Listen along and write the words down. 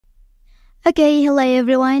Okay, hello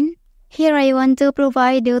everyone. Here I want to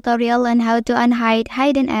provide a tutorial on how to unhide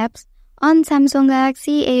hidden apps on Samsung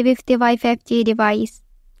Galaxy A55 5G device.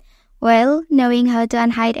 Well, knowing how to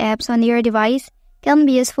unhide apps on your device can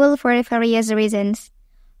be useful for various reasons.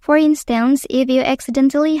 For instance, if you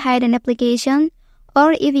accidentally hide an application,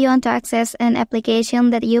 or if you want to access an application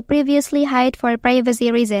that you previously hid for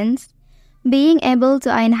privacy reasons, being able to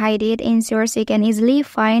unhide it ensures you can easily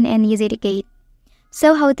find and eradicate.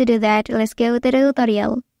 So how to do that? Let's go to the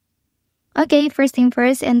tutorial. Okay, first thing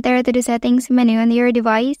first, enter to the settings menu on your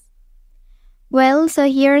device. Well, so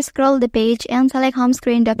here scroll the page and select home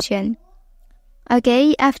screen option.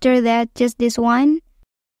 Okay, after that, just this one.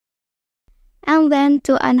 And then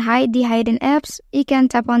to unhide the hidden apps, you can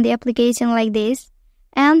tap on the application like this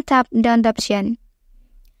and tap down the option.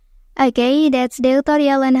 Okay, that's the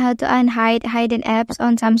tutorial on how to unhide hidden apps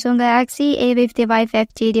on Samsung Galaxy A55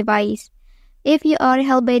 5G device. If you are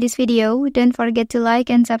helped by this video, don't forget to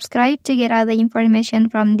like and subscribe to get other information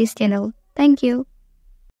from this channel. Thank you.